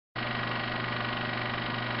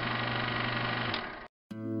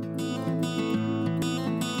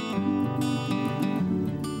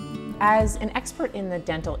As an expert in the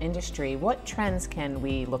dental industry, what trends can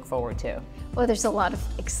we look forward to? Well, there's a lot of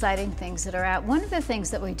exciting things that are out. One of the things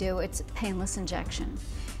that we do, it's painless injection.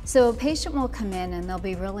 So a patient will come in and they'll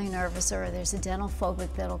be really nervous, or there's a dental phobic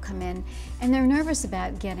that'll come in and they're nervous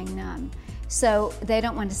about getting numb. So they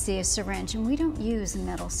don't want to see a syringe, and we don't use a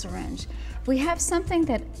metal syringe. We have something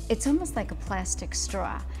that it's almost like a plastic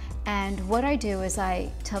straw. And what I do is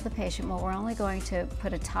I tell the patient, well, we're only going to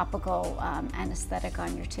put a topical anesthetic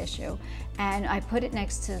on your tissue, and I put it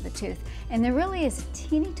next to the tooth. And there really is a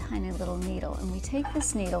teeny tiny little needle, and we take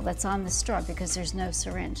this needle that's on the straw because there's no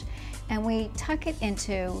syringe, and we tuck it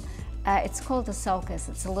into, it's called a sulcus.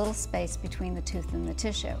 It's a little space between the tooth and the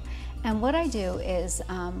tissue. And what I do is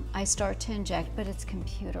I start to inject, but it's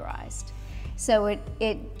computerized. So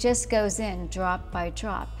it just goes in drop by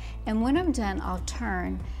drop. And when I'm done, I'll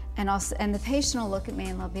turn, and the patient will look at me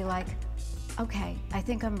and they'll be like, okay, I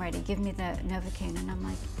think I'm ready. Give me the Novocaine. And I'm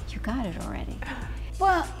like, you got it already.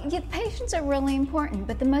 Well, patients are really important,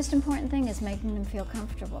 but the most important thing is making them feel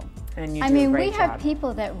comfortable. And you do a great we job. have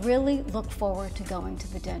people that really look forward to going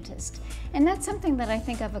to the dentist. And that's something that I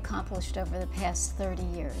think I've accomplished over the past 30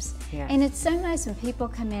 years. Yeah. And it's so nice when people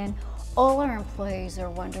come in. All our employees are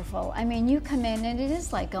wonderful. I mean, you come in and it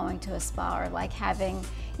is like going to a spa, or like having,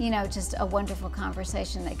 just a wonderful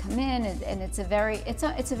conversation. They come in and it's a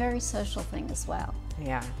very social thing as well.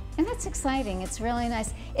 Yeah. And that's exciting. It's really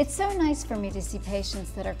nice. It's so nice for me to see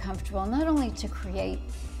patients that are comfortable, not only to create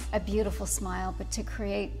a beautiful smile, but to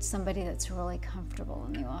create somebody that's really comfortable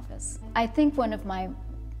in the office. I think one of my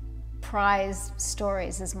prize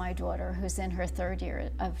stories is my daughter, who's in her 3rd year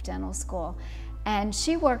of dental school. And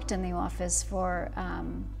she worked in the office for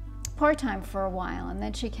part-time for a while, and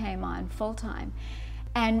then she came on full-time.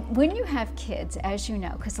 And when you have kids, as you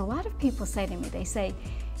know, because a lot of people say to me, they say,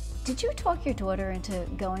 did you talk your daughter into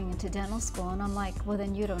going into dental school? And I'm like, well,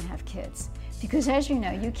 then you don't have kids. Because as you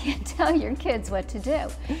know, you can't tell your kids what to do.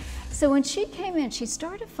 So when she came in, she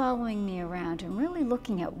started following me around and really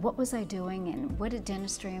looking at what was I doing and what did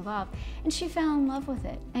dentistry involve. And she fell in love with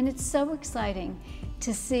it. And it's so exciting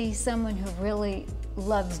to see someone who really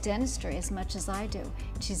loves dentistry as much as I do.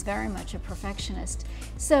 She's very much a perfectionist.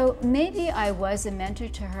 So maybe I was a mentor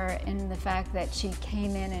to her in the fact that she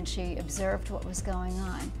came in and she observed what was going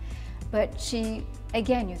on. But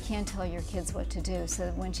again, you can't tell your kids what to do.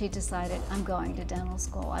 So when she decided, I'm going to dental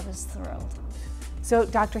school, I was thrilled. So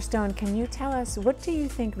Dr. Stone, can you tell us, what do you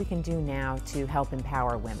think we can do now to help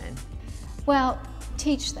empower women? Well,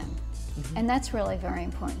 teach them. And that's really very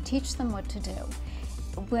important. Teach them what to do.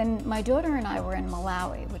 When my daughter and I were in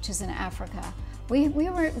Malawi, which is in Africa,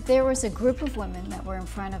 there was a group of women that were in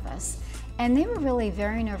front of us, and they were really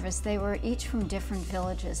very nervous. They were each from different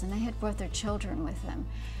villages, and they had brought their children with them.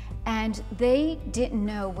 And they didn't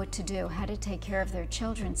know what to do, how to take care of their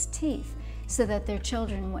children's teeth so that their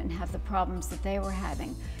children wouldn't have the problems that they were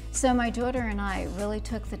having. So my daughter and I really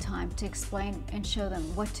took the time to explain and show them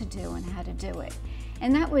what to do and how to do it.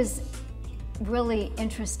 And that was really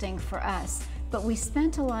interesting for us. But we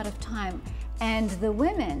spent a lot of time, and the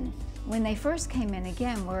women, when they first came in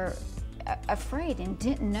again, were afraid and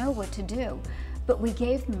didn't know what to do. But we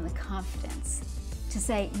gave them the confidence to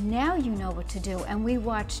say, now you know what to do. And we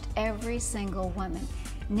watched every single woman.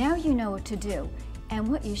 Now you know what to do. And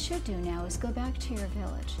what you should do now is go back to your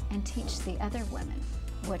village and teach the other women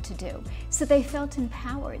what to do. So they felt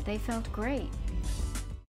empowered. They felt great.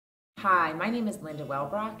 Hi, my name is Linda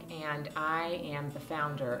Wellbrock, and I am the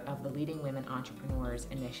founder of the Leading Women Entrepreneurs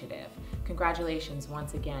Initiative. Congratulations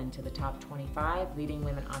once again to the top 25 Leading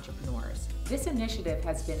Women Entrepreneurs. This initiative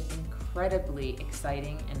has been incredibly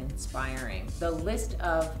exciting and inspiring. The list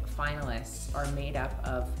of finalists are made up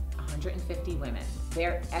of 150 women.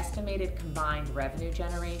 Their estimated combined revenue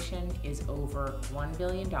generation is over $1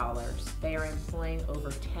 billion. They are employing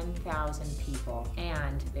over 10,000 people,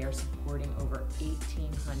 and they are supporting over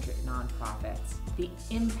 1,800 nonprofits. The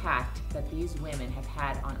impact that these women have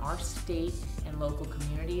had on our state and local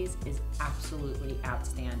communities is absolutely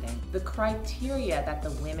outstanding. The criteria that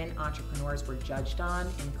the women entrepreneurs were judged on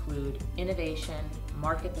include innovation,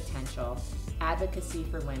 market potential, advocacy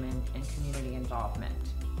for women, and community involvement.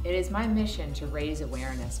 It is my mission to raise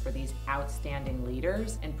awareness for these outstanding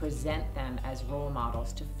leaders and present them as role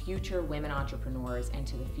models to future women entrepreneurs and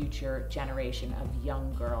to the future generation of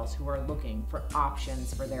young girls who are looking for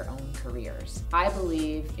options for their own careers. I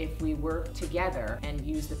believe if we work together and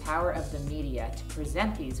use the power of the media to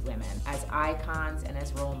present these women as icons and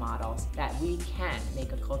as role models, that we can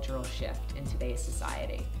make a cultural shift in today's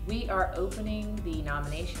society. We are opening the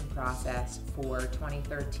nomination process for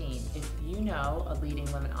 2013. If you know a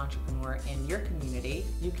leading women entrepreneur in your community,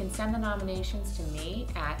 you can send the nominations to me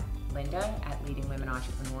at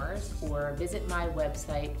linda@leadingwomenentrepreneurs, or visit my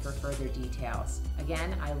website for further details.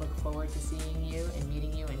 Again, I look forward to seeing you and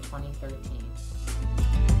meeting you in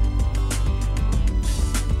 2013.